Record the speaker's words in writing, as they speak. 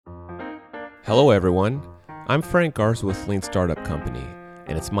Hello, everyone. I'm Frank Garza with Lean Startup Company,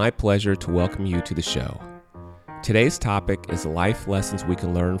 and it's my pleasure to welcome you to the show. Today's topic is life lessons we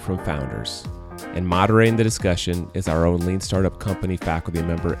can learn from founders, and moderating the discussion is our own Lean Startup Company faculty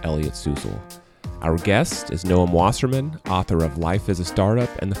member, Elliot Susel. Our guest is Noam Wasserman, author of Life as a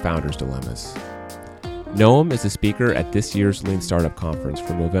Startup and the Founder's Dilemmas. Noam is a speaker at this year's Lean Startup Conference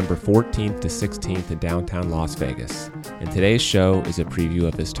from November 14th to 16th in downtown Las Vegas, and today's show is a preview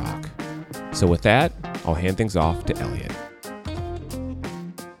of his talk. So with that, I'll hand things off to Elliot.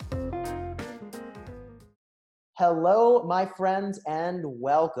 Hello, my friends, and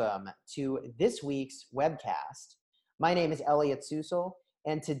welcome to this week's webcast. My name is Elliot Susel,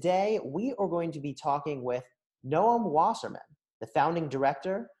 and today we are going to be talking with Noam Wasserman, the founding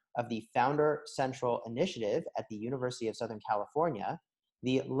director of the Founder Central Initiative at the University of Southern California,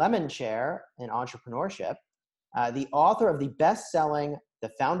 the Lemon Chair in Entrepreneurship, the author of the best-selling The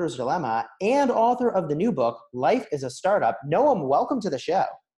Founder's Dilemma, and author of the new book, Life is a Startup. Noam, welcome to the show.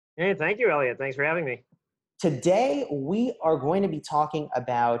 Hey, thank you, Elliot. Thanks for having me. Today, we are going to be talking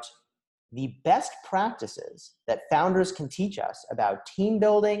about the best practices that founders can teach us about team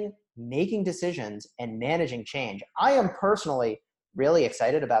building, making decisions, and managing change. I am personally really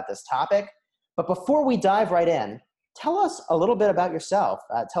excited about this topic, but before we dive right in, tell us a little bit about yourself.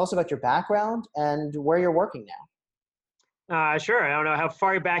 Tell us about your background and where you're working now. Sure. I don't know how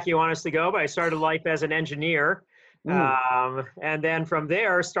far back you want us to go, but I started life as an engineer. And then from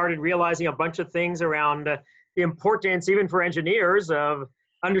there, started realizing a bunch of things around the importance, even for engineers, of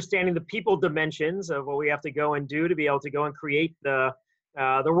understanding the people dimensions of what we have to go and do to be able to go and create the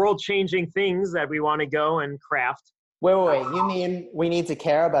world-changing things that we want to go and craft. Wait. You mean we need to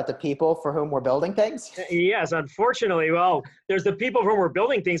care about the people for whom we're building things? Yes, unfortunately. Well, there's the people for whom we're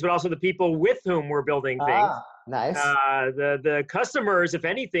building things, but also the people with whom we're building things. Nice. The customers, if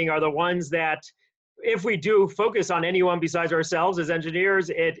anything, are the ones that, if we do focus on anyone besides ourselves as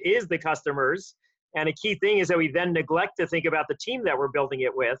engineers, it is the customers. And a key thing is that we then neglect to think about the team that we're building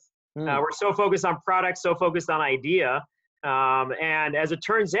it with. We're so focused on product, so focused on idea. And as it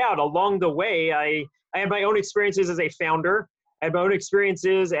turns out, along the way, I had my own experiences as a founder. I had my own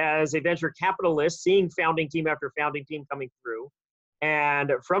experiences as a venture capitalist, seeing founding team after founding team coming through.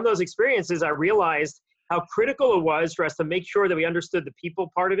 And from those experiences, I realized how critical it was for us to make sure that we understood the people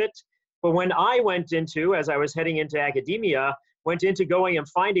part of it. But when I went into, as I was heading into academia, went into going and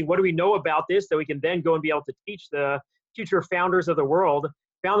finding what do we know about this that we can then go and be able to teach the future founders of the world,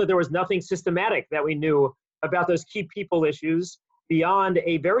 found that there was nothing systematic that we knew about those key people issues beyond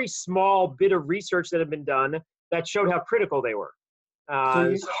a very small bit of research that had been done that showed how critical they were.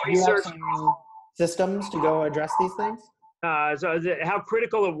 So you have some systems to go address these things? How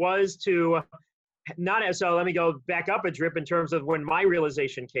critical it was to so let me go back up a drip in terms of when my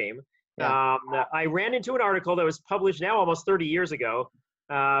realization came. Yeah. I ran into an article that was published now almost 30 years ago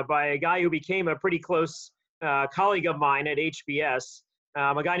by a guy who became a pretty close colleague of mine at HBS,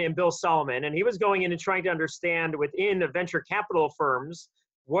 a guy named Bill Solomon. And he was going in and trying to understand within the venture capital firms,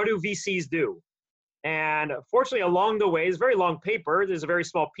 what do VCs do? And fortunately, along the way, it's a very long paper. There's a very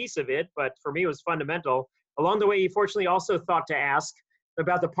small piece of it, but for me, it was fundamental. Along the way, he fortunately also thought to ask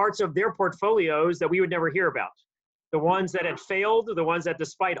about the parts of their portfolios that we would never hear about. The ones that had failed, the ones that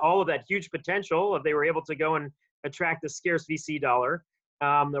despite all of that huge potential, if they were able to go and attract a scarce VC dollar,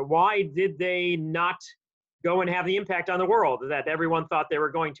 why did they not go and have the impact on the world that everyone thought they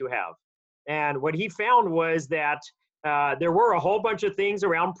were going to have? And what he found was that there were a whole bunch of things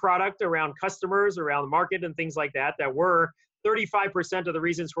around product, around customers, around the market and things like that were 35% of the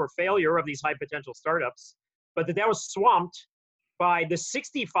reasons for failure of these high potential startups, but that was swamped by the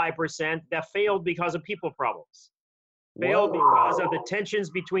 65% that failed because of people problems. Failed because of the tensions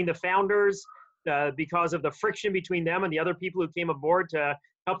between the founders, because of the friction between them and the other people who came aboard to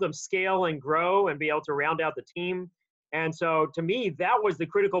help them scale and grow and be able to round out the team. And so to me, that was the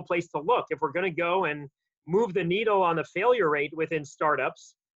critical place to look. If we're going to go and move the needle on the failure rate within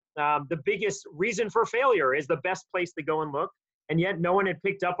startups, the biggest reason for failure is the best place to go and look. And yet no one had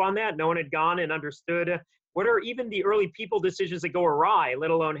picked up on that. No one had gone and understood what are even the early people decisions that go awry, let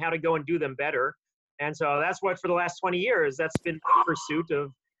alone how to go and do them better. And so that's what, for the last 20 years, that's been my pursuit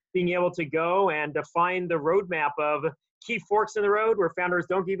of being able to go and define the roadmap of key forks in the road where founders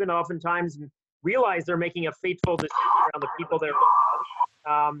don't even oftentimes realize they're making a fateful decision around the people they're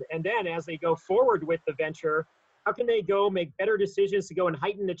with. And then as they go forward with the venture, how can they go make better decisions to go and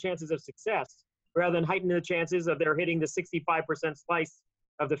heighten the chances of success rather than heighten the chances of their hitting the 65% slice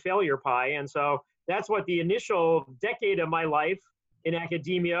of the failure pie? And so that's what the initial decade of my life in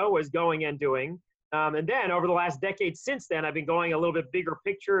academia was going and doing. And then over the last decade since then, I've been going a little bit bigger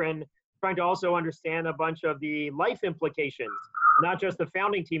picture and trying to also understand a bunch of the life implications, not just the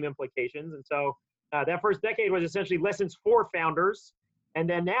founding team implications. And so that first decade was essentially lessons for founders. And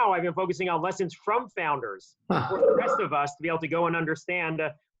then now I've been focusing on lessons from founders for the rest of us to be able to go and understand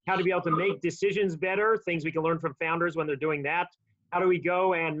how to be able to make decisions better, things we can learn from founders when they're doing that. How do we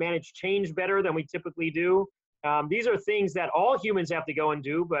go and manage change better than we typically do? These are things that all humans have to go and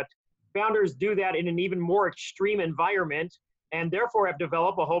do, but founders do that in an even more extreme environment, and therefore have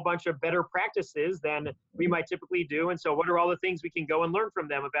developed a whole bunch of better practices than we might typically do. And so what are all the things we can go and learn from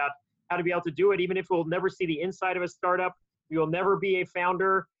them about how to be able to do it, even if we'll never see the inside of a startup, we will never be a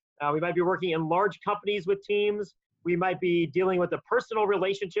founder. We might be working in large companies with teams. We might be dealing with the personal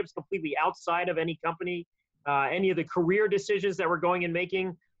relationships completely outside of any company, any of the career decisions that we're going and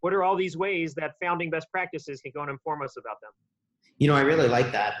making. What are all these ways that founding best practices can go and inform us about them? I really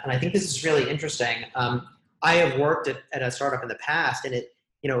like that. And I think this is really interesting. I have worked at a startup in the past, and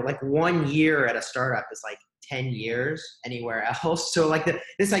like 1 year at a startup is like 10 years anywhere else. So like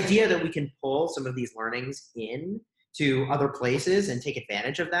this idea that we can pull some of these learnings in to other places and take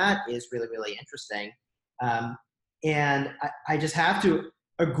advantage of that is really, really interesting. And I just have to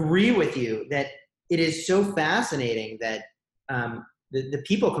agree with you that it is so fascinating that the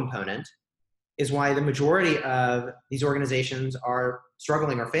people component is why the majority of these organizations are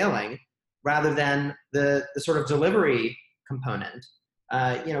struggling or failing, rather than the sort of delivery component.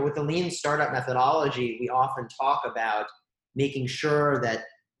 With the lean startup methodology, we often talk about making sure that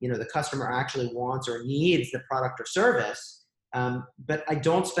the customer actually wants or needs the product or service. But I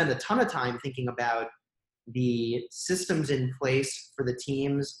don't spend a ton of time thinking about the systems in place for the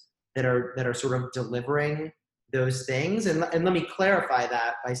teams that are sort of delivering those things. And let me clarify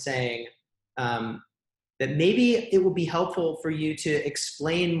that by saying that maybe it will be helpful for you to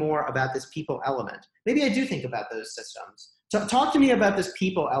explain more about this people element. Maybe I do think about those systems. Talk to me about this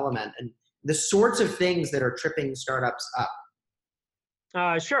people element and the sorts of things that are tripping startups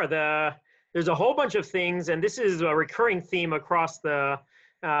up. Sure. There's a whole bunch of things, and this is a recurring theme across the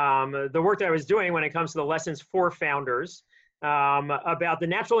work that I was doing when it comes to the lessons for founders, about the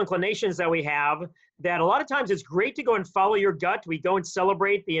natural inclinations that we have, that a lot of times it's great to go and follow your gut. We go and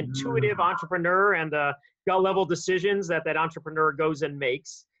celebrate the intuitive entrepreneur and the gut level decisions that entrepreneur goes and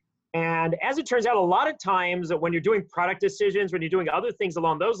makes. And as it turns out, a lot of times when you're doing product decisions, when you're doing other things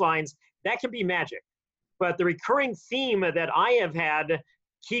along those lines, that can be magic. But the recurring theme that I have had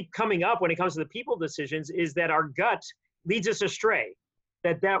keep coming up when it comes to the people decisions is that our gut leads us astray.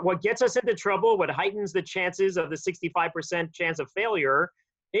 That what gets us into trouble, what heightens the chances of the 65% chance of failure,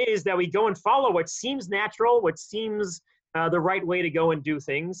 is that we go and follow what seems natural, what seems the right way to go and do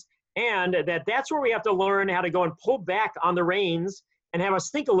things. And that's where we have to learn how to go and pull back on the reins and have us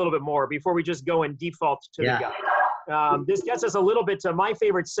think a little bit more before we just go and default to the gut. This gets us a little bit to my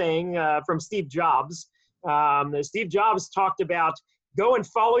favorite saying from Steve Jobs. Steve Jobs talked about go and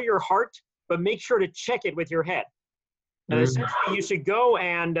follow your heart, but make sure to check it with your head. Essentially, you should go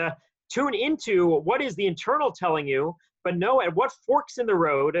and tune into what is the internal telling you, but know at what forks in the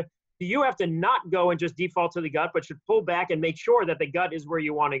road do you have to not go and just default to the gut, but should pull back and make sure that the gut is where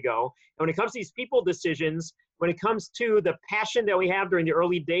you want to go. And when it comes to these people decisions, when it comes to the passion that we have during the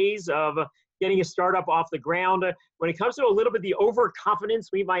early days of getting a startup off the ground, when it comes to a little bit the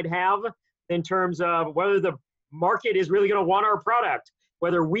overconfidence we might have in terms of whether the market is really going to want our product,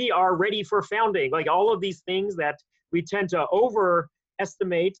 whether we are ready for founding, like all of these things that we tend to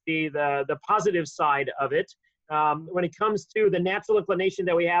overestimate the positive side of it. When it comes to the natural inclination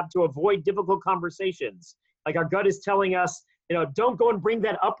that we have to avoid difficult conversations, like our gut is telling us, don't go and bring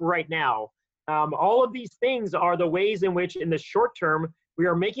that up right now. All of these things are the ways in which in the short term, we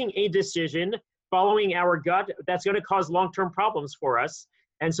are making a decision following our gut that's going to cause long-term problems for us.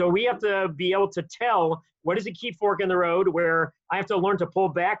 And so we have to be able to tell what is a key fork in the road where I have to learn to pull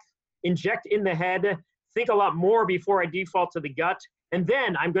back, inject in the head, think a lot more before I default to the gut. And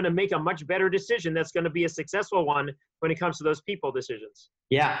then I'm going to make a much better decision that's going to be a successful one when it comes to those people decisions.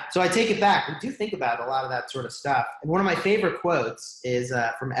 Yeah. So I take it back. We do think about a lot of that sort of stuff. And one of my favorite quotes is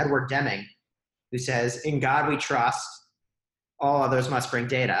from Edward Deming, who says, "In God we trust, all others must bring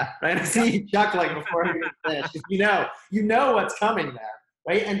data." Right? I see you chuckling before you finish. You know what's coming there.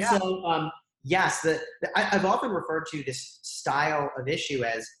 Right? And so, yes, I've often referred to this style of issue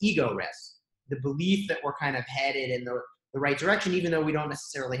as ego risk, the belief that we're kind of headed in the right direction, even though we don't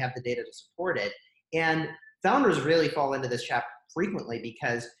necessarily have the data to support it. And founders really fall into this trap frequently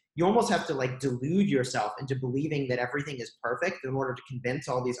because you almost have to delude yourself into believing that everything is perfect in order to convince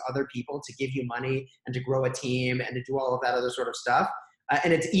all these other people to give you money and to grow a team and to do all of that other sort of stuff.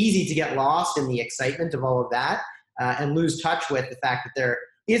 And it's easy to get lost in the excitement of all of that and lose touch with the fact that there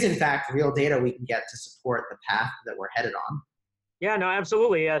is in fact real data we can get to support the path that we're headed on. Yeah, no,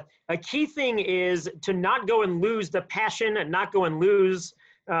 absolutely. A key thing is to not go and lose the passion and not go and lose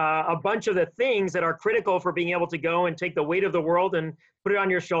a bunch of the things that are critical for being able to go and take the weight of the world and put it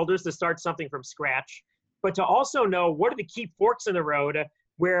on your shoulders to start something from scratch. But to also know what are the key forks in the road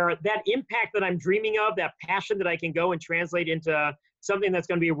where that impact that I'm dreaming of, that passion that I can go and translate into something that's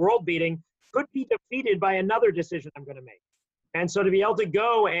going to be world beating, could be defeated by another decision I'm going to make. And so to be able to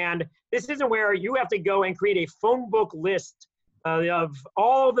go, and this isn't where you have to go and create a phone book list of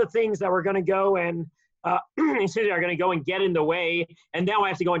all the things that we're going to go and are going to go and get in the way, and now I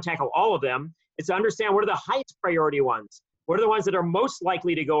have to go and tackle all of them. It's to understand what are the highest priority ones, what are the ones that are most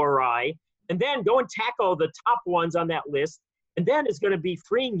likely to go awry, and then go and tackle the top ones on that list. And then it's going to be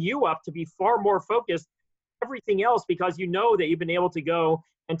freeing you up to be far more focused on everything else, because you know that you've been able to go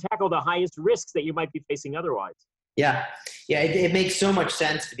and tackle the highest risks that you might be facing otherwise. Yeah. It makes so much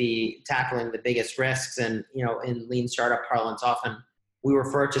sense to be tackling the biggest risks. And, in lean startup parlance, often we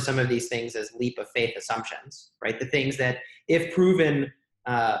refer to some of these things as leap of faith assumptions, right? The things that, if proven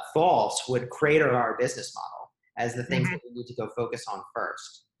false, would crater our business model as the things that we need to go focus on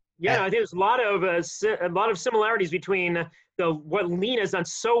first. Yeah, I think there's a lot of similarities between what lean has done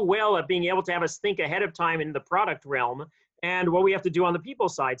so well at being able to have us think ahead of time in the product realm and what we have to do on the people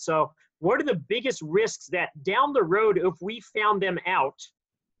side. So what are the biggest risks that down the road, if we found them out,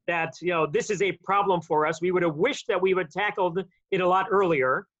 that this is a problem for us, we would have wished that we would tackled it a lot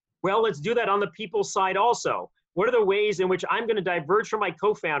earlier? Well, let's do that on the people side also. What are the ways in which I'm going to diverge from my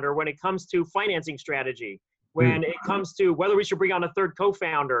co-founder when it comes to financing strategy, when it comes to whether we should bring on a third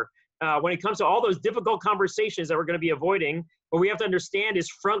co-founder, when it comes to all those difficult conversations that we're going to be avoiding? What we have to understand is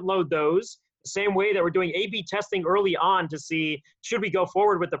front load those the same way that we're doing A/B testing early on to see, should we go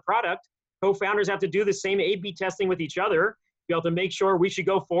forward with the product? Co-founders have to do the same A/B testing with each other, be able to make sure we should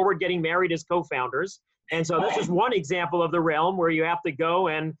go forward getting married as co-founders. And so that's just one example of the realm where you have to go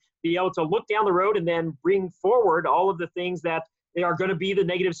and be able to look down the road and then bring forward all of the things that they are going to be the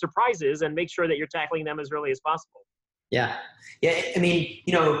negative surprises and make sure that you're tackling them as early as possible. Yeah. I mean,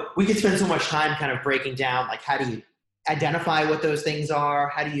 we could spend so much time kind of breaking down, like, how do you identify what those things are?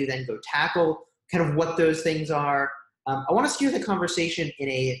 How do you then go tackle kind of what those things are? I want to steer the conversation in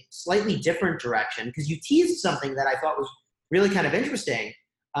a slightly different direction, because you teased something that I thought was really kind of interesting,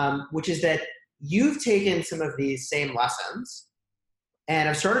 which is that you've taken some of these same lessons and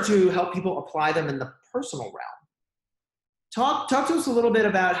have started to help people apply them in the personal realm. Talk to us a little bit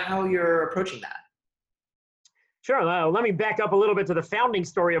about how you're approaching that. Sure. Let me back up a little bit to the founding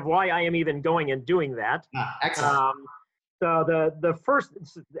story of why I am even going and doing that. Excellent. So the first,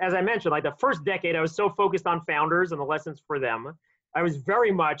 as I mentioned, like the first decade, I was so focused on founders and the lessons for them. I was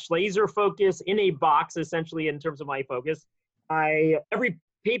very much laser focused in a box, essentially, in terms of my focus. Every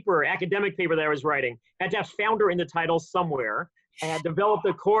academic paper that I was writing had to have founder in the title somewhere. I had developed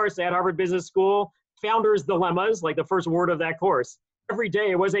a course at Harvard Business School, Founders Dilemmas, like the first word of that course. Every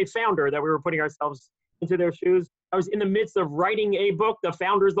day it was a founder that we were putting ourselves into their shoes. I was in the midst of writing a book, The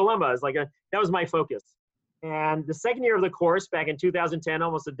Founder's Dilemmas. That was my focus. And the second year of the course, back in 2010,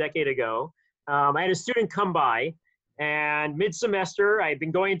 almost a decade ago, I had a student come by, and mid-semester, I had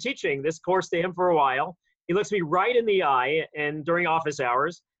been going and teaching this course to him for a while. He looks me right in the eye and during office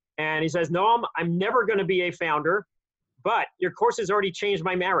hours, and he says, "Noam, I'm never going to be a founder, but your course has already changed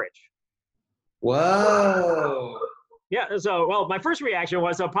my marriage." Whoa. Yeah, so, well, my first reaction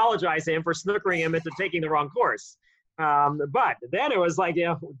was to apologize to him for snookering him into taking the wrong course. But then it was like,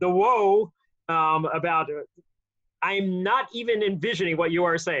 the whoa about, I'm not even envisioning what you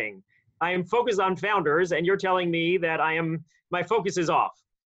are saying. I am focused on founders, and you're telling me that my focus is off.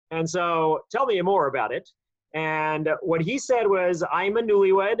 And so tell me more about it. And what he said was, I'm a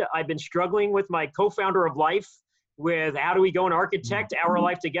newlywed. I've been struggling with my co-founder of life, with how do we go and architect our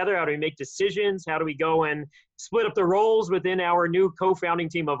life together? How do we make decisions? How do we go and split up the roles within our new co-founding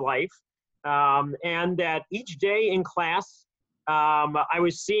team of life? And that each day in class, I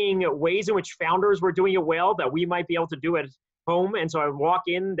was seeing ways in which founders were doing it well that we might be able to do at home. And so I would walk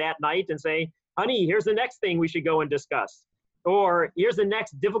in that night and say, "Honey, here's the next thing we should go and discuss." Or here's the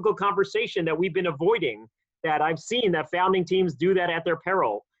next difficult conversation that we've been avoiding, that I've seen that founding teams do that at their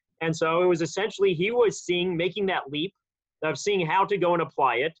peril. And so it was essentially, he was making that leap of seeing how to go and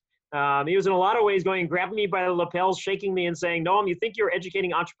apply it. He was in a lot of ways going, grabbing me by the lapels, shaking me and saying, "Noam, you think you're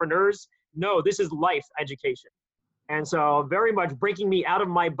educating entrepreneurs? No, this is life education." And so very much breaking me out of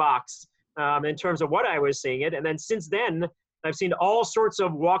my box in terms of what I was seeing it. And then since then, I've seen all sorts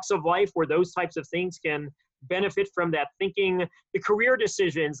of walks of life where those types of things can benefit from that thinking, the career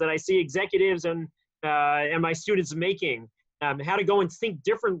decisions that I see executives and my students making, how to go and think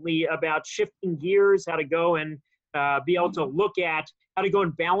differently about shifting gears, how to go and be able to look at how to go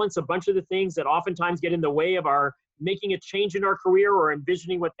and balance a bunch of the things that oftentimes get in the way of our making a change in our career or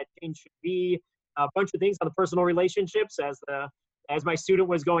envisioning what that change should be. A bunch of things on the personal relationships as my student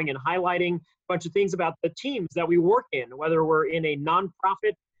was going and highlighting, a bunch of things about the teams that we work in, whether we're in a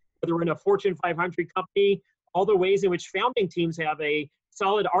nonprofit, whether we're in a Fortune 500 company, all the ways in which founding teams have a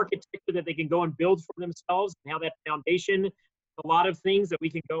solid architecture that they can go and build for themselves, and how that foundation, a lot of things that we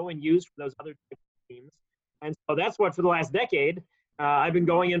can go and use for those other teams. And so that's what, for the last decade, I've been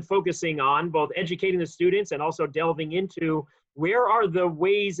going and focusing on, both educating the students and also delving into where are the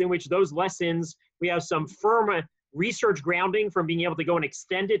ways in which those lessons, we have some firm research grounding from being able to go and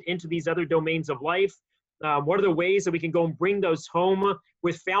extend it into these other domains of life. What are the ways that we can go and bring those home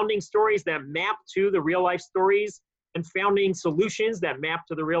with founding stories that map to the real life stories, and founding solutions that map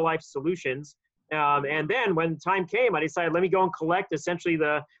to the real life solutions. And then when time came, I decided, let me go and collect essentially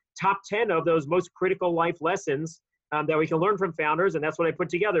the top 10 of those most critical life lessons that we can learn from founders. And that's what I put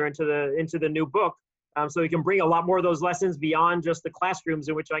together into the new book. So we can bring a lot more of those lessons beyond just the classrooms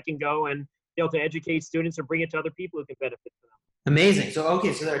in which I can go and be able to educate students and bring it to other people who can benefit from them. Amazing. So,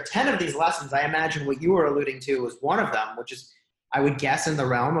 okay, so there are 10 of these lessons. I imagine what you were alluding to was one of them, which is, I would guess, in the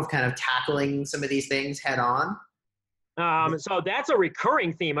realm of kind of tackling some of these things head on. So that's a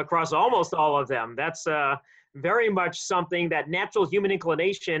recurring theme across almost all of them. That's very much something, that natural human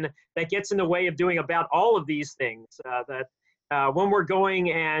inclination that gets in the way of doing about all of these things. When we're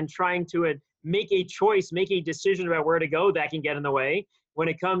going and trying to make a choice, make a decision about where to go, that can get in the way. When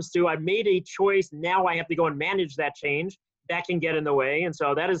it comes to, I made a choice, now I have to go and manage that change, that can get in the way. And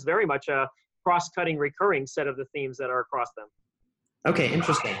so that is very much a cross-cutting, recurring set of the themes that are across them. Okay,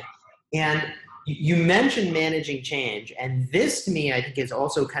 interesting. And you mentioned managing change, and this to me, I think, is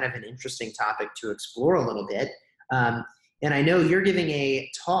also kind of an interesting topic to explore a little bit. And I know you're giving a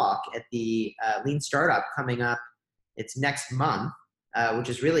talk at the Lean Startup coming up. It's next month, which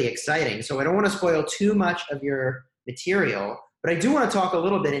is really exciting. So I don't want to spoil too much of your material, but I do want to talk a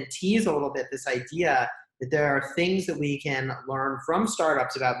little bit and tease a little bit this idea that there are things that we can learn from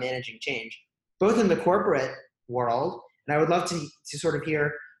startups about managing change, both in the corporate world, and I would love to sort of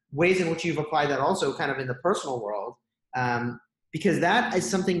hear ways in which you've applied that also kind of in the personal world, because that is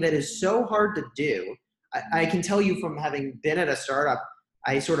something that is so hard to do. I can tell you from having been at a startup,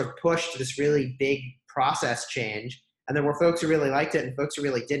 I sort of pushed this really big process change, and there were folks who really liked it and folks who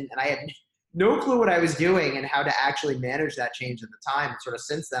really didn't, and I had no clue what I was doing and how to actually manage that change at the time. And sort of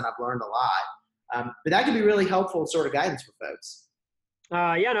since then, I've learned a lot. But that can be really helpful sort of guidance for folks.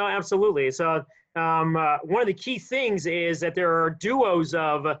 Yeah, no, absolutely. So one of the key things is that there are duos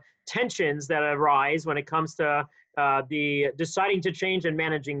of tensions that arise when it comes to the deciding to change and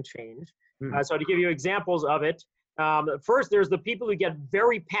managing change. So to give you examples of it, first, there's the people who get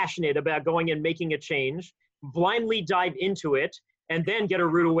very passionate about going and making a change, blindly dive into it, and then get a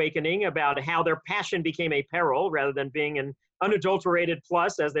rude awakening about how their passion became a peril rather than being an unadulterated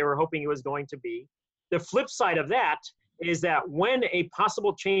plus as they were hoping it was going to be. The flip side of that is that when a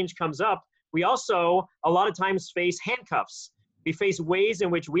possible change comes up, we also a lot of times face handcuffs. We face ways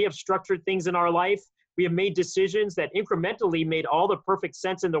in which we have structured things in our life. We have made decisions that incrementally made all the perfect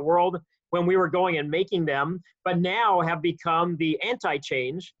sense in the world when we were going and making them, but now have become the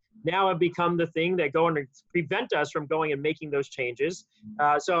anti-change, now have become the thing that go and prevent us from going and making those changes.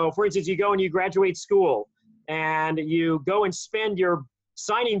 So for instance, you go and you graduate school and you go and spend your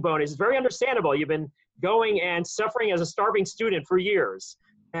signing bonus. It's very understandable. You've been going and suffering as a starving student for years.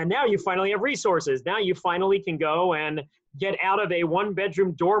 And now you finally have resources. Now you finally can go and get out of a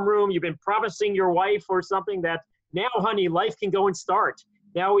one-bedroom dorm room. You've been promising your wife or something that now, honey, life can go and start.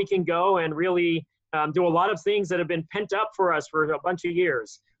 Now we can go and really do a lot of things that have been pent up for us for a bunch of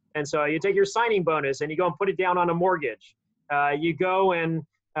years. And so you take your signing bonus and you go and put it down on a mortgage. You go and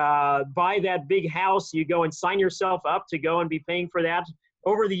buy that big house. You go and sign yourself up to go and be paying for that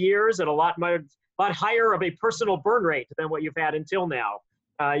over the years at a lot higher of a personal burn rate than what you've had until now.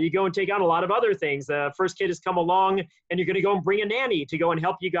 You go and take on a lot of other things. The first kid has come along and you're going to go and bring a nanny to go and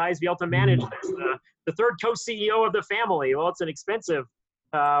help you guys be able to manage this. The third co-CEO of the family. Well, it's an expensive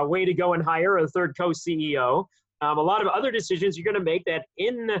way to go and hire a third co-CEO. A lot of other decisions you're going to make that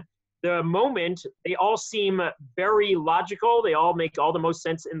in the moment, they all seem very logical. They all make all the most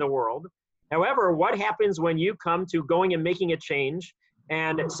sense in the world. However, what happens when you come to going and making a change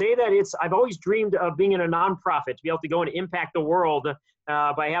and say that I've always dreamed of being in a nonprofit, to be able to go and impact the world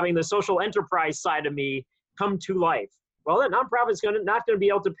by having the social enterprise side of me come to life. Well, that nonprofit is not going to be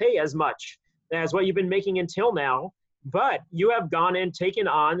able to pay as much as what you've been making until now, but you have gone and taken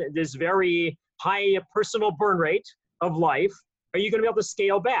on this very high personal burn rate, of life are you going to be able to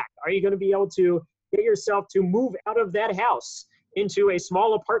scale back? Are you going to be able to get yourself to move out of that house into a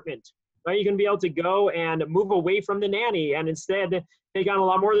small apartment? Are you going to be able to go and move away from the nanny and instead take on a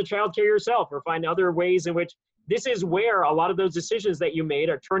lot more of the childcare yourself, or find other ways in which this is where a lot of those decisions that you made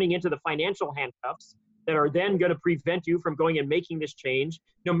are turning into the financial handcuffs that are then going to prevent you from going and making this change.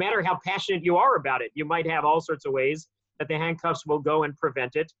 No matter how passionate you are about it, you might have all sorts of ways that the handcuffs will go and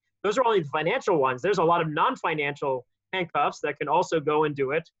prevent it. Those are only the financial ones. There's a lot of non-financial handcuffs that can also go and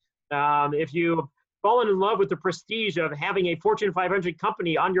do it. If you've fallen in love with the prestige of having a Fortune 500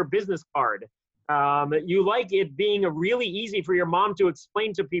 company on your business card, you like it being really easy for your mom to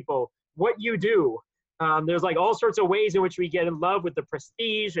explain to people what you do. There's like all sorts of ways in which we get in love with the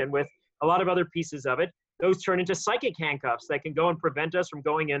prestige and with a lot of other pieces of it. Those turn into psychic handcuffs that can go and prevent us from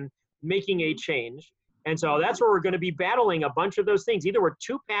going and making a change. And so that's where we're going to be battling a bunch of those things. Either we're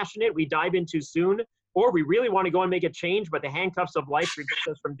too passionate, we dive in too soon, or we really want to go and make a change, but the handcuffs of life prevent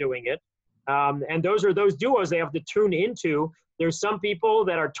us from doing it. And those are those duos they have to tune into. There's some people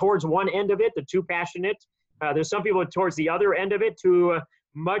that are towards one end of it, the too passionate. There's some people towards the other end of it, too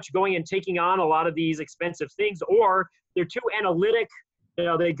much going and taking on a lot of these expensive things, or they're too analytic.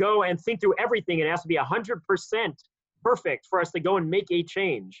 They go and think through everything. It has to be 100% perfect for us to go and make a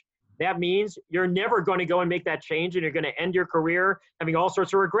change. That means you're never going to go and make that change, and you're going to end your career having all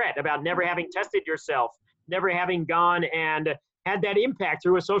sorts of regret about never having tested yourself, never having gone and had that impact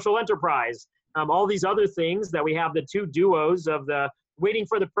through a social enterprise. All these other things that we have, the two duos of the waiting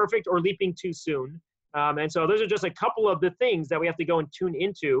for the perfect or leaping too soon. And so those are just a couple of the things that we have to go and tune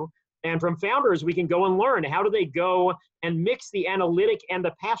into. And from founders, we can go and learn how do they go and mix the analytic and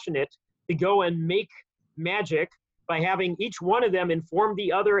the passionate to go and make magic by having each one of them inform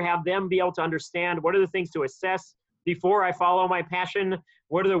the other, have them be able to understand what are the things to assess before I follow my passion,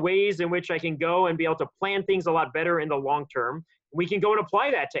 what are the ways in which I can go and be able to plan things a lot better in the long term. We can go and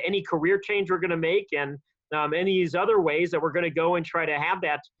apply that to any career change we're going to make, and any of these other ways that we're going to go and try to have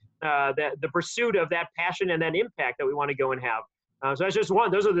that, the pursuit of that passion and that impact that we want to go and have. So that's just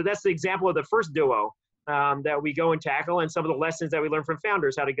one. That's the example of the first duo that we go and tackle, and some of the lessons that we learn from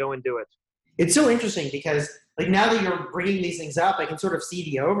founders, how to go and do it. It's so interesting because like now that you're bringing these things up, I can sort of see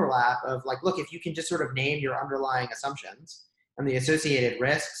the overlap of like, look, if you can just sort of name your underlying assumptions and the associated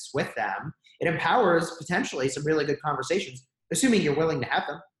risks with them, it empowers potentially some really good conversations, assuming you're willing to have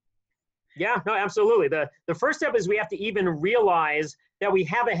them. Yeah, no, absolutely. The first step is we have to even realize that we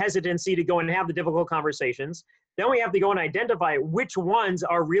have a hesitancy to go and have the difficult conversations. Then we have to go and identify which ones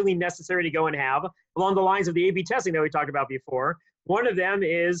are really necessary to go and have along the lines of the A/B testing that we talked about before. One of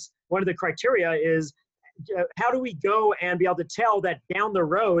the criteria is how do we go and be able to tell that down the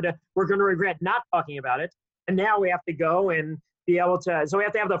road we're going to regret not talking about it? And now we have to go and be able to, so we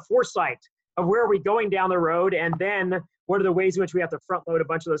have to have the foresight of where are we going down the road, and then what are the ways in which we have to front load a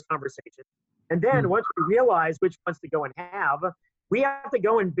bunch of those conversations. And then once we realize which ones to go and have, we have to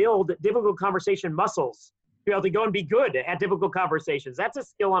go and build difficult conversation muscles to be able to go and be good at difficult conversations. That's a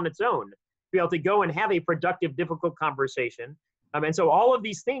skill on its own, to be able to go and have a productive, difficult conversation. And so all of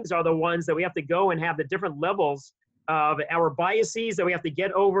these things are the ones that we have to go and have the different levels of our biases that we have to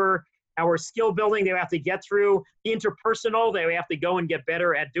get over, our skill building that we have to get through, the interpersonal that we have to go and get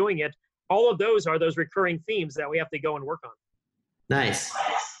better at doing it. All of those are those recurring themes that we have to go and work on. Nice.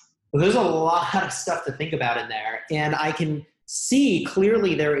 Well, there's a lot of stuff to think about in there. And I can see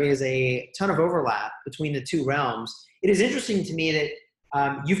clearly there is a ton of overlap between the two realms. It is interesting to me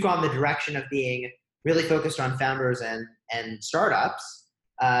that you've gone the direction of being really focused on founders and startups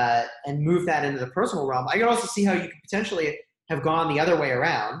and move that into the personal realm. I can also see how you could potentially have gone the other way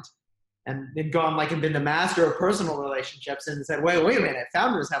around and gone like and been the master of personal relationships and said, wait a minute,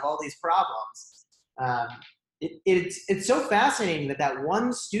 founders have all these problems. It's so fascinating that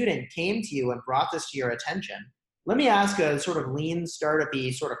one student came to you and brought this to your attention. Let me ask a sort of lean startup-y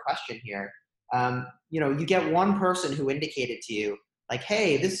sort of question here. You get one person who indicated to you like,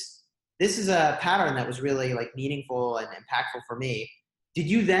 hey, this is a pattern that was really like meaningful and impactful for me. Did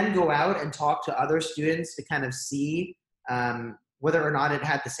you then go out and talk to other students to kind of see whether or not it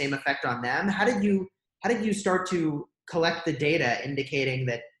had the same effect on them? How did you start to collect the data indicating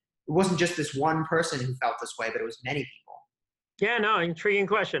that it wasn't just this one person who felt this way, but it was many people? Yeah, no, intriguing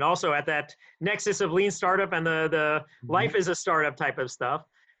question. Also at that nexus of lean startup and the life is a startup type of stuff.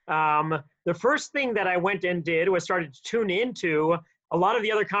 The first thing that I went and did was started to tune into a lot of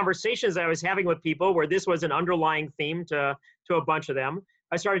the other conversations that I was having with people where this was an underlying theme to a bunch of them.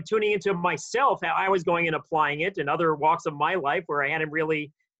 I started tuning into myself, how I was going and applying it in other walks of my life where I hadn't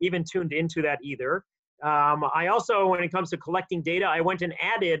really even tuned into that either. I also, when it comes to collecting data, I went and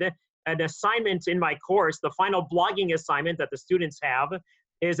added an assignment in my course, the final blogging assignment that the students have,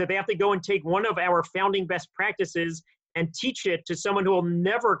 is that they have to go and take one of our founding best practices and teach it to someone who will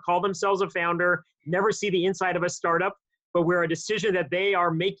never call themselves a founder, never see the inside of a startup, but where a decision that they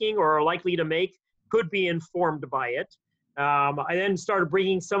are making or are likely to make could be informed by it. I then started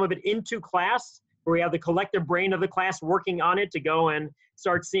bringing some of it into class, where we have the collective brain of the class working on it to go and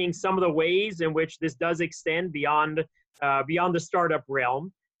start seeing some of the ways in which this does extend beyond the startup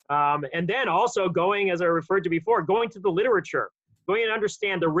realm. And then also going, as I referred to before, going to the literature, going and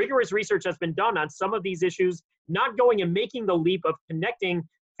understand the rigorous research that's been done on some of these issues, not going and making the leap of connecting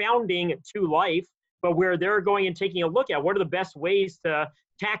founding to life, but where they're going and taking a look at what are the best ways to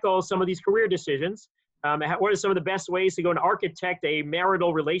tackle some of these career decisions. What are some of the best ways to go and architect a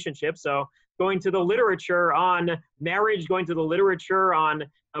marital relationship? So going to the literature on marriage, going to the literature on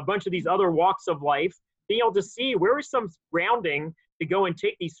a bunch of these other walks of life, being able to see where is some grounding to go and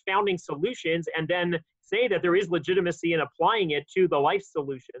take these founding solutions and then say that there is legitimacy in applying it to the life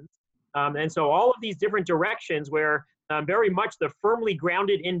solutions. And so all of these different directions where very much the firmly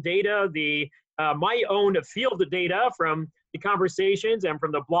grounded in data, my own field data from the conversations and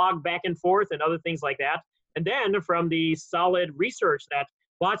from the blog back and forth and other things like that. And then from the solid research that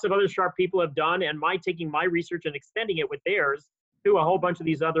lots of other sharp people have done, and taking my research and extending it with theirs to a whole bunch of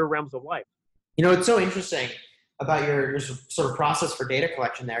these other realms of life. You know, it's so interesting about your sort of process for data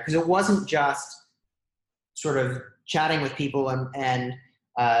collection there, because it wasn't just sort of chatting with people and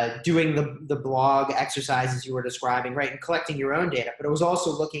doing the blog exercises you were describing, right, and collecting your own data, but it was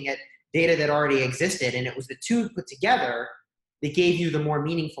also looking at data that already existed, and it was the two put together that gave you the more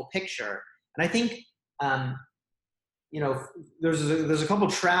meaningful picture. And I think, there's a couple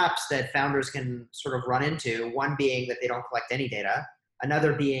traps that founders can sort of run into, one being that they don't collect any data,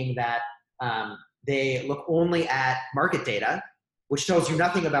 another being that they look only at market data, which tells you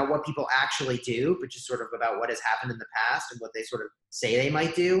nothing about what people actually do, but just sort of about what has happened in the past and what they sort of say they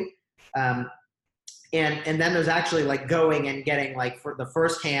might do. And then there's actually like going and getting like for the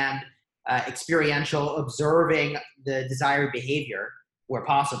firsthand experiential, observing the desired behavior where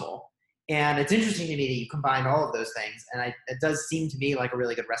possible. And it's interesting to me that you combine all of those things. And it does seem to me like a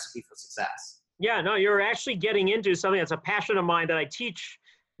really good recipe for success. Yeah, no, you're actually getting into something that's a passion of mine that I teach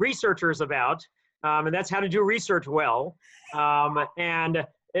researchers about. And that's how to do research well. And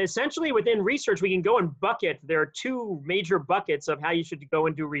essentially within research, we can go and bucket. There are two major buckets of how you should go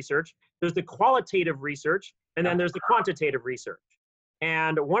and do research. There's the qualitative research, and then there's the quantitative research.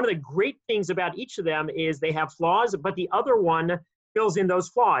 And one of the great things about each of them is they have flaws, but the other one fills in those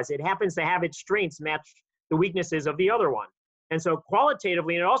flaws. It happens to have its strengths match the weaknesses of the other one. And so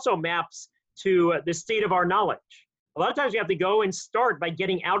qualitatively, it also maps to the state of our knowledge. A lot of times you have to go and start by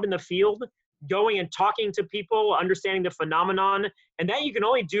getting out in the field, going and talking to people, understanding the phenomenon. And that you can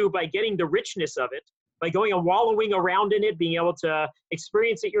only do by getting the richness of it, by going and wallowing around in it, being able to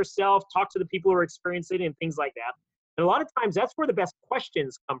experience it yourself, talk to the people who are experiencing it and things like that. And a lot of times that's where the best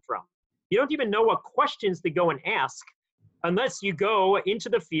questions come from. You don't even know what questions to go and ask unless you go into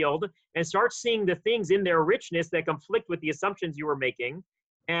the field and start seeing the things in their richness that conflict with the assumptions you were making.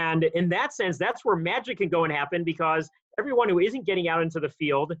 And in that sense, that's where magic can go and happen, because everyone who isn't getting out into the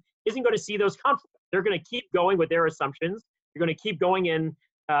field isn't going to see those conflicts. They're going to keep going with their assumptions. They're going to keep going and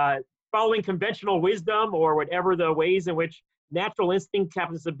following conventional wisdom or whatever the ways in which natural instinct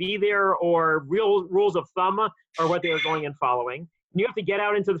happens to be there, or real rules of thumb are what they are going and following. And you have to get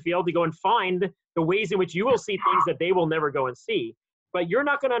out into the field to go and find the ways in which you will see things that they will never go and see. But you're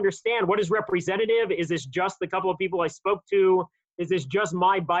not going to understand what is representative. Is this just the couple of people I spoke to? Is this just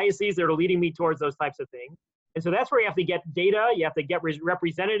my biases that are leading me towards those types of things? And so that's where you have to get data. You have to get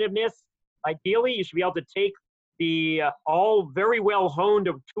representativeness. Ideally, you should be able to take the all very well honed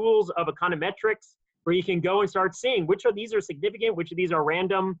tools of econometrics, where you can go and start seeing which of these are significant, which of these are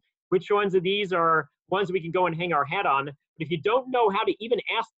random, which ones of these are ones we can go and hang our hat on. But if you don't know how to even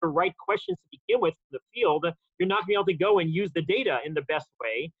ask the right questions to begin with in the field, you're not going to be able to go and use the data in the best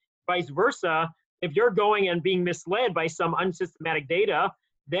way. Vice versa, if you're going and being misled by some unsystematic data,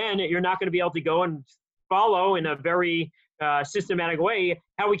 then you're not going to be able to go and follow in a very systematic way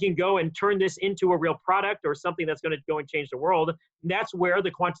how we can go and turn this into a real product or something that's going to go and change the world. And that's where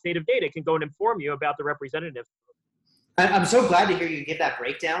the quantitative data can go and inform you about the representativeness. I'm so glad to hear you give that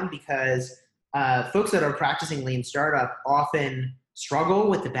breakdown, because folks that are practicing lean startup often struggle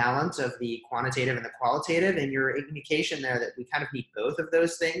with the balance of the quantitative and the qualitative, and your indication there that we kind of need both of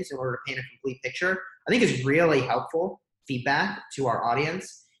those things in order to paint a complete picture, I think is really helpful feedback to our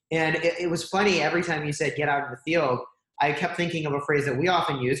audience. And it was funny, every time you said get out in the field, I kept thinking of a phrase that we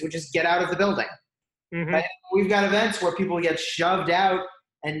often use, which is get out of the building. Mm-hmm. Right? We've got events where people get shoved out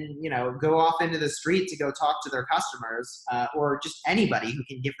and go off into the street to go talk to their customers, or just anybody who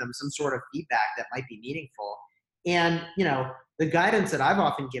can give them some sort of feedback that might be meaningful. And the guidance that I've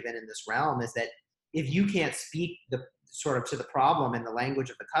often given in this realm is that if you can't speak to the problem in the language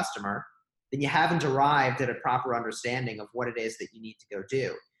of the customer, then you haven't arrived at a proper understanding of what it is that you need to go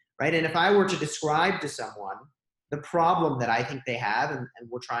do, right? And if I were to describe to someone the problem that I think they have and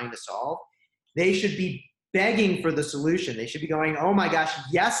we're trying to solve, they should be begging for the solution. They should be going, oh my gosh,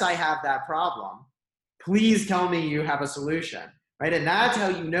 yes, I have that problem. Please tell me you have a solution, right? And that's how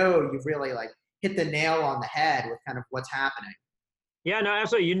you've really hit the nail on the head with kind of what's happening. Yeah, no,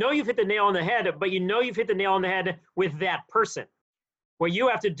 absolutely. You've hit the nail on the head, but you've hit the nail on the head with that person. What you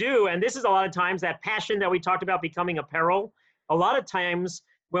have to do, and this is a lot of times that passion that we talked about becoming apparel, a lot of times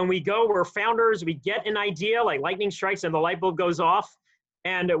when we're founders, we get an idea like lightning strikes and the light bulb goes off,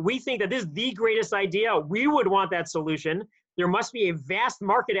 and we think that this is the greatest idea. We would want that solution. There must be a vast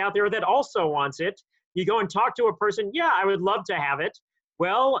market out there that also wants it. You go and talk to a person, yeah, I would love to have it.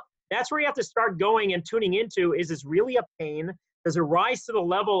 Well, that's where you have to start going and tuning into, is this really a pain? Does it rise to the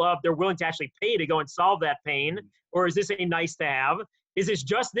level of they're willing to actually pay to go and solve that pain? Or is this a nice to have? Is this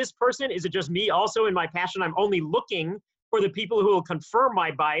just this person? Is it just me also in my passion? I'm only looking for the people who will confirm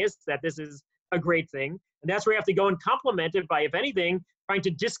my bias that this is a great thing. And that's where you have to go and complement it by, if anything, trying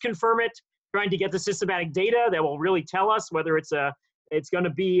to disconfirm it, trying to get the systematic data that will really tell us whether it's going to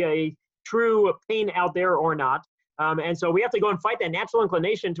be a true pain out there or not. And so we have to go and fight that natural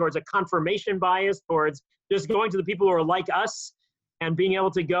inclination towards a confirmation bias, towards just going to the people who are like us and being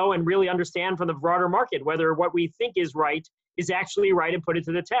able to go and really understand from the broader market whether what we think is right is actually right, and put it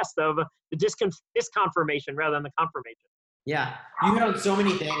to the test of the disconfirmation rather than the confirmation. Yeah, you hit on so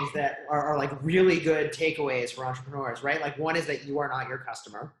many things that are like really good takeaways for entrepreneurs, right? Like one is that you are not your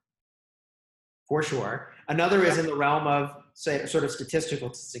customer, for sure. Another is in the realm of, say, sort of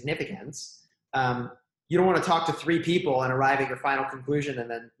statistical significance. You don't want to talk to 3 people and arrive at your final conclusion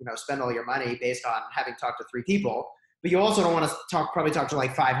and then spend all your money based on having talked to 3 people. But you also don't want to probably talk to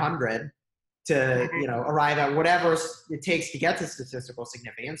like 500 to arrive at whatever it takes to get to statistical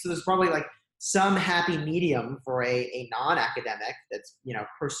significance. So there's probably like some happy medium for a non-academic that's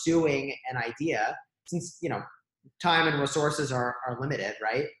pursuing an idea, since time and resources are limited,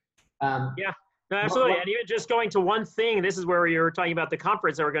 right? Yeah, no, absolutely. And even just going to one thing, this is where you're talking about the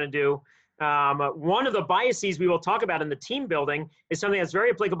conference that we're going to do. One of the biases we will talk about in the team building is something that's very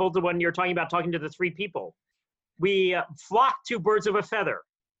applicable to when you're talking to the 3 people. We flock to birds of a feather.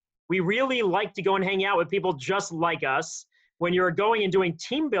 We really like to go and hang out with people just like us. When you're going and doing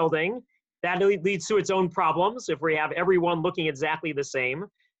team building, that leads to its own problems if we have everyone looking exactly the same.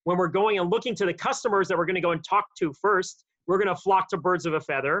 When we're going and looking to the customers that we're going to go and talk to first, we're going to flock to birds of a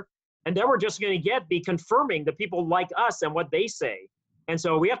feather. And then we're just going to be confirming the people like us and what they say. And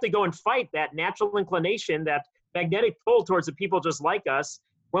so we have to go and fight that natural inclination, that magnetic pull towards the people just like us,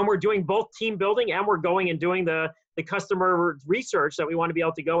 when we're doing both team building and we're going and doing the customer research that we want to be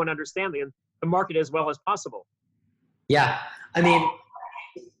able to go and understand the market as well as possible. Yeah. I mean,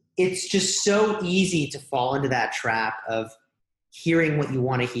 it's just so easy to fall into that trap of hearing what you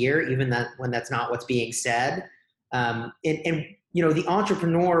want to hear, even when that's not what's being said. And the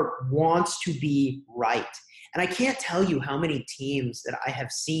entrepreneur wants to be right. And I can't tell you how many teams that I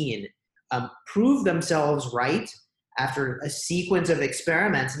have seen prove themselves right after a sequence of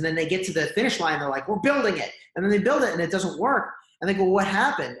experiments. And then they get to the finish line, they're like, we're building it. And then they build it and it doesn't work. And they go, what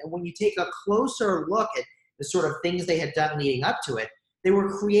happened? And when you take a closer look at the sort of things they had done leading up to it, they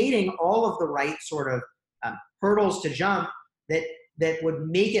were creating all of the right sort of hurdles to jump that would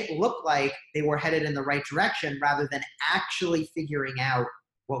make it look like they were headed in the right direction rather than actually figuring out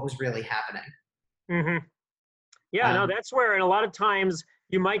what was really happening. Mm-hmm. Yeah, no, that's where, and a lot of times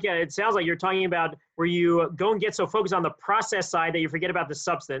you might get, it sounds like you're talking about where you go and get so focused on the process side that you forget about the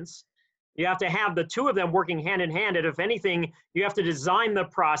substance. You have to have the 2 of them working hand in hand. And if anything, you have to design the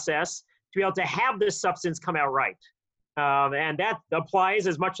process to be able to have this substance come out right. And that applies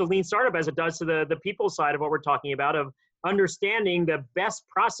as much to lean startup as it does to the people side of what we're talking about, of understanding the best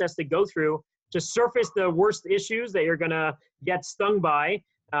process to go through to surface the worst issues that you're going to get stung by,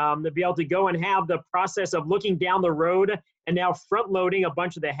 to be able to go and have the process of looking down the road and now front loading a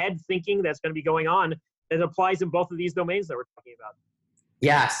bunch of the head thinking that's going to be going on that applies in both of these domains that we're talking about.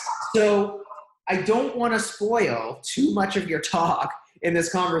 Yes. So I don't want to spoil too much of your talk in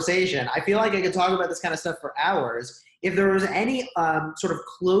this conversation. I feel like I could talk about this kind of stuff for hours. If there was any sort of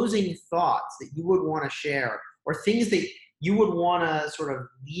closing thoughts that you would want to share, or things that you would want to sort of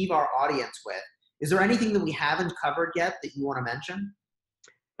leave our audience with, is there anything that we haven't covered yet that you want to mention?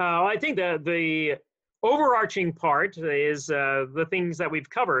 I think the overarching part is the things that we've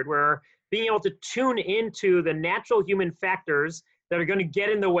covered, where being able to tune into the natural human factors that are going to get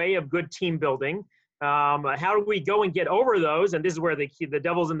in the way of good team building. How do we go and get over those? And this is where the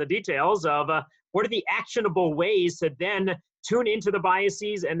devil's in the details of what are the actionable ways to then tune into the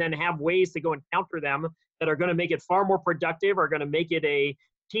biases and then have ways to go and counter them that are going to make it far more productive, are going to make it a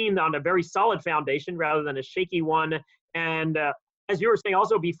team on a very solid foundation rather than a shaky one. And as you were saying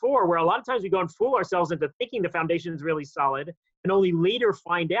also before, where a lot of times we go and fool ourselves into thinking the foundation is really solid and only later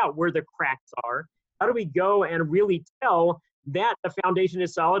find out where the cracks are. How do we go and really tell that the foundation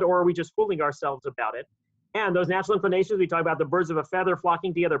is solid, or are we just fooling ourselves about it? And those natural inclinations, we talk about the birds of a feather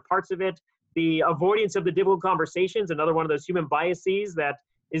flocking together, parts of it, the avoidance of the difficult conversations, another one of those human biases that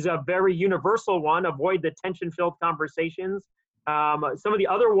is a very universal one, avoid the tension-filled conversations. Some of the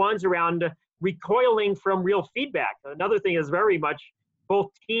other ones around recoiling from real feedback. Another thing is very much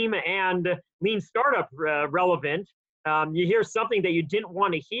both team and lean startup relevant. You hear something that you didn't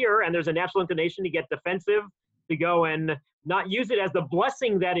want to hear, and there's a natural inclination to get defensive, to go and not use it as the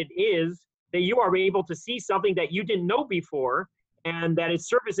blessing that it is, that you are able to see something that you didn't know before, and that it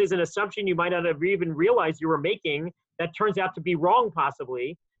surfaces an assumption you might not have even realized you were making that turns out to be wrong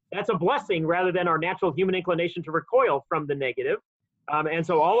possibly. That's a blessing rather than our natural human inclination to recoil from the negative. And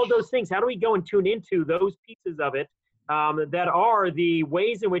so all of those things, how do we go and tune into those pieces of it that are the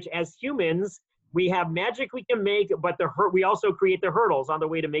ways in which as humans, we have magic we can make, but we also create the hurdles on the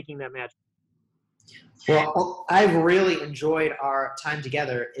way to making that magic. Well, I've really enjoyed our time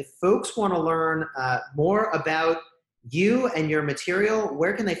together. If folks want to learn more about you and your material,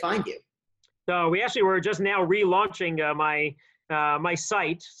 where can they find you? So we're just now relaunching my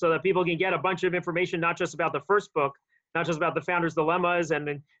site so that people can get a bunch of information, not just about the first book, not just about the founder's dilemmas,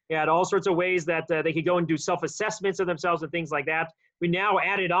 and all sorts of ways that they could go and do self-assessments of themselves and things like that. We now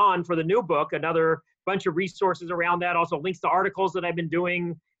added on for the new book another bunch of resources around that, also links to articles that I've been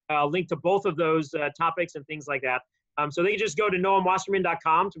doing, link to both of those topics and things like that. So they can just go to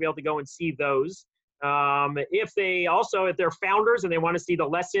noamwasserman.com to be able to go and see those. If they're founders and they want to see the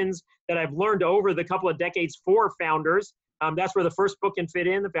lessons that I've learned over the couple of decades for founders, that's where the first book can fit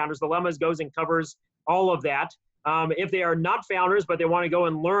in. The Founder's Dilemmas goes and covers all of that. If they are not founders, but they want to go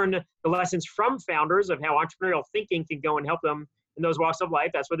and learn the lessons from founders of how entrepreneurial thinking can go and help them in those walks of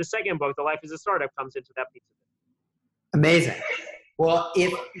life, that's where the second book, The Life is a Startup, comes into that piece of it. Amazing. Well,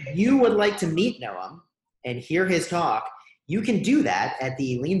 if you would like to meet Noam and hear his talk, you can do that at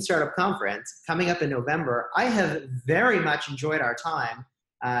the Lean Startup Conference coming up in November. I have very much enjoyed our time.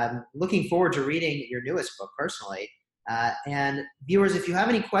 Looking forward to reading your newest book personally. And viewers, if you have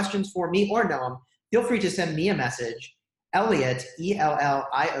any questions for me or Noam, feel free to send me a message, Elliot,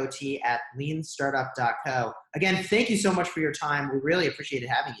 ELLIOT, @leanstartup.co. Again, thank you so much for your time. We really appreciated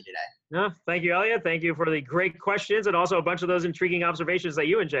having you today. No, thank you, Elliot. Thank you for the great questions and also a bunch of those intriguing observations that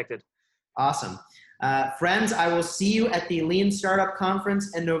you injected. Awesome. Friends, I will see you at the Lean Startup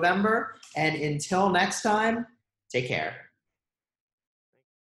Conference in November. And until next time, take care.